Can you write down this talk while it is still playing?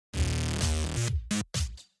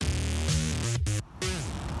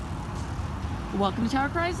Welcome to Tower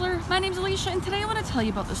Chrysler. My name's Alicia, and today I want to tell you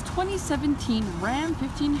about this 2017 Ram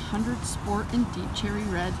 1500 Sport in deep cherry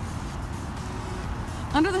red.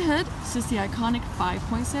 Under the hood sits the iconic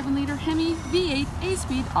 5.7-liter HEMI V8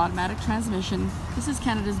 8-speed automatic transmission. This is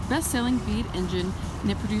Canada's best-selling V8 engine, and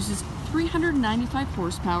it produces 395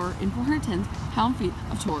 horsepower and 410 pound-feet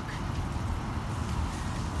of torque.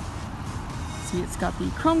 See, it's got the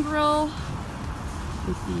chrome grille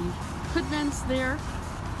with the hood vents there.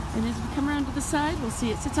 And as we come around to the side, we'll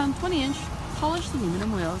see it sits on 20-inch polished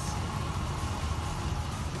aluminum wheels.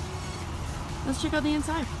 Let's check out the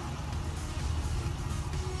inside.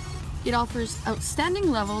 It offers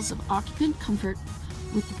outstanding levels of occupant comfort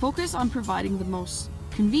with the focus on providing the most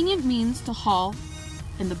convenient means to haul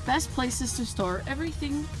and the best places to store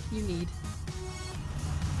everything you need.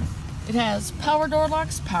 It has power door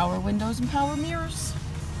locks, power windows and power mirrors,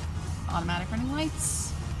 automatic running lights,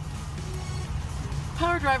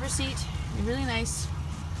 power driver's seat, a really nice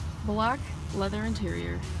black leather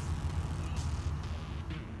interior.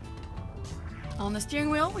 On the steering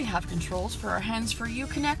wheel, we have controls for our hands-free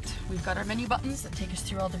Uconnect. We've got our menu buttons that take us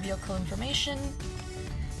through all the vehicle information.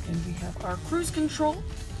 And we have our cruise control.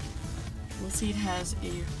 We'll see it has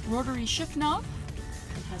a rotary shift knob.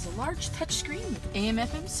 It has a large touchscreen with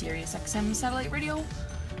AM/FM, Sirius XM satellite radio.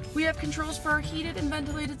 We have controls for our heated and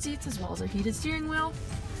ventilated seats as well as our heated steering wheel.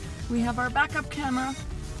 We have our backup camera,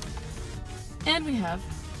 and we have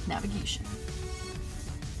navigation.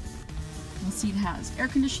 You'll see it has air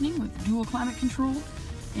conditioning with dual climate control,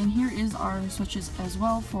 and here is our switches as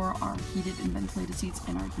well for our heated and ventilated seats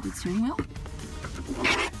and our heated steering wheel.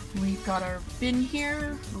 We've got our bin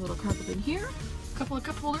here, a little carpet bin here, a couple of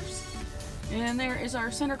cup holders, and there is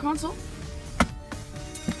our center console,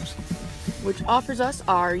 which offers us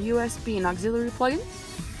our USB and auxiliary plugins.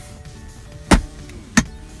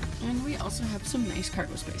 And we also have some nice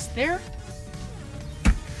cargo space there.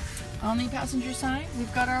 On the passenger side,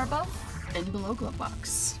 we've got our above and below glove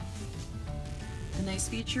box. A nice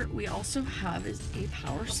feature we also have is a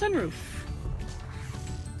power sunroof.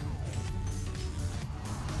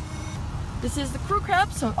 This is the crew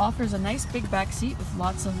cab, so it offers a nice big back seat with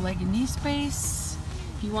lots of leg and knee space.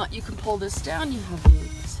 If you want, you can pull this down. You have the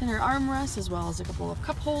center armrest as well as a couple of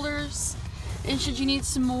cup holders. And should you need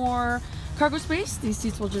some more cargo space, these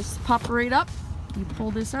seats will just pop right up. You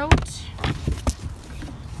pull this out,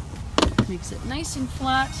 makes it nice and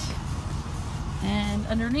flat, and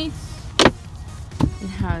underneath it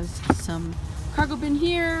has some cargo bin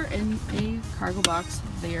here and a cargo box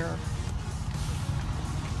there.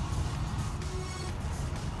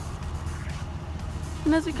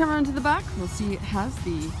 And as we come around to the back, we'll see it has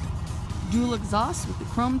the dual exhaust with the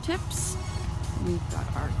chrome tips. We've got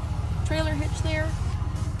our trailer hitch there.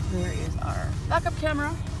 There is our backup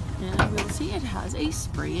camera, and we'll see it has a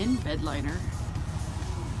spray-in bed liner.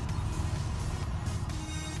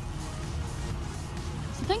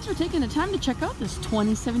 So thanks for taking the time to check out this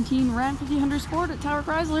 2017 Ram 1500 Sport at Tower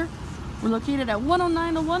Chrysler. We're located at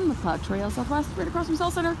 10901 McLeod Trail Southwest, right across from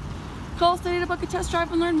Cell Center. Call us today to book a test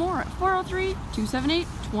drive and learn more at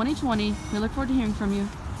 403-278-2020. We look forward to hearing from you.